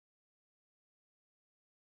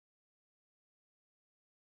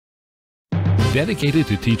Dedicated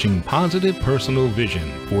to teaching positive personal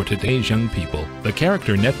vision for today's young people, the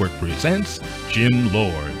Character Network presents Jim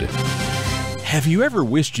Lord. Have you ever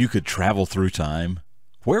wished you could travel through time?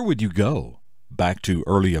 Where would you go? Back to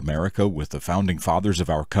early America with the founding fathers of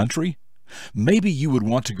our country? Maybe you would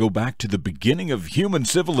want to go back to the beginning of human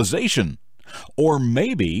civilization. Or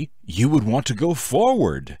maybe you would want to go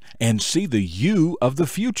forward and see the you of the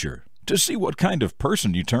future, to see what kind of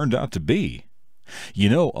person you turned out to be. You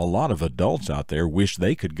know, a lot of adults out there wish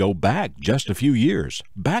they could go back just a few years,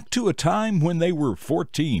 back to a time when they were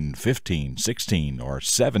 14, 15, 16, or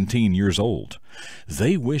 17 years old.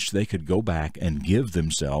 They wish they could go back and give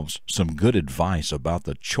themselves some good advice about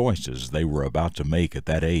the choices they were about to make at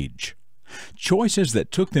that age. Choices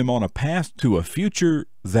that took them on a path to a future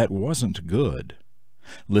that wasn't good.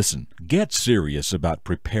 Listen, get serious about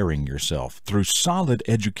preparing yourself through solid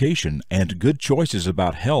education and good choices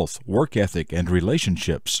about health, work ethic, and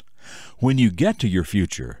relationships. When you get to your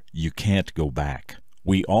future, you can't go back.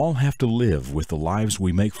 We all have to live with the lives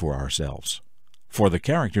we make for ourselves. For the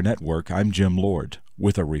Character Network, I'm Jim Lord,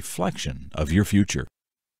 with a reflection of your future.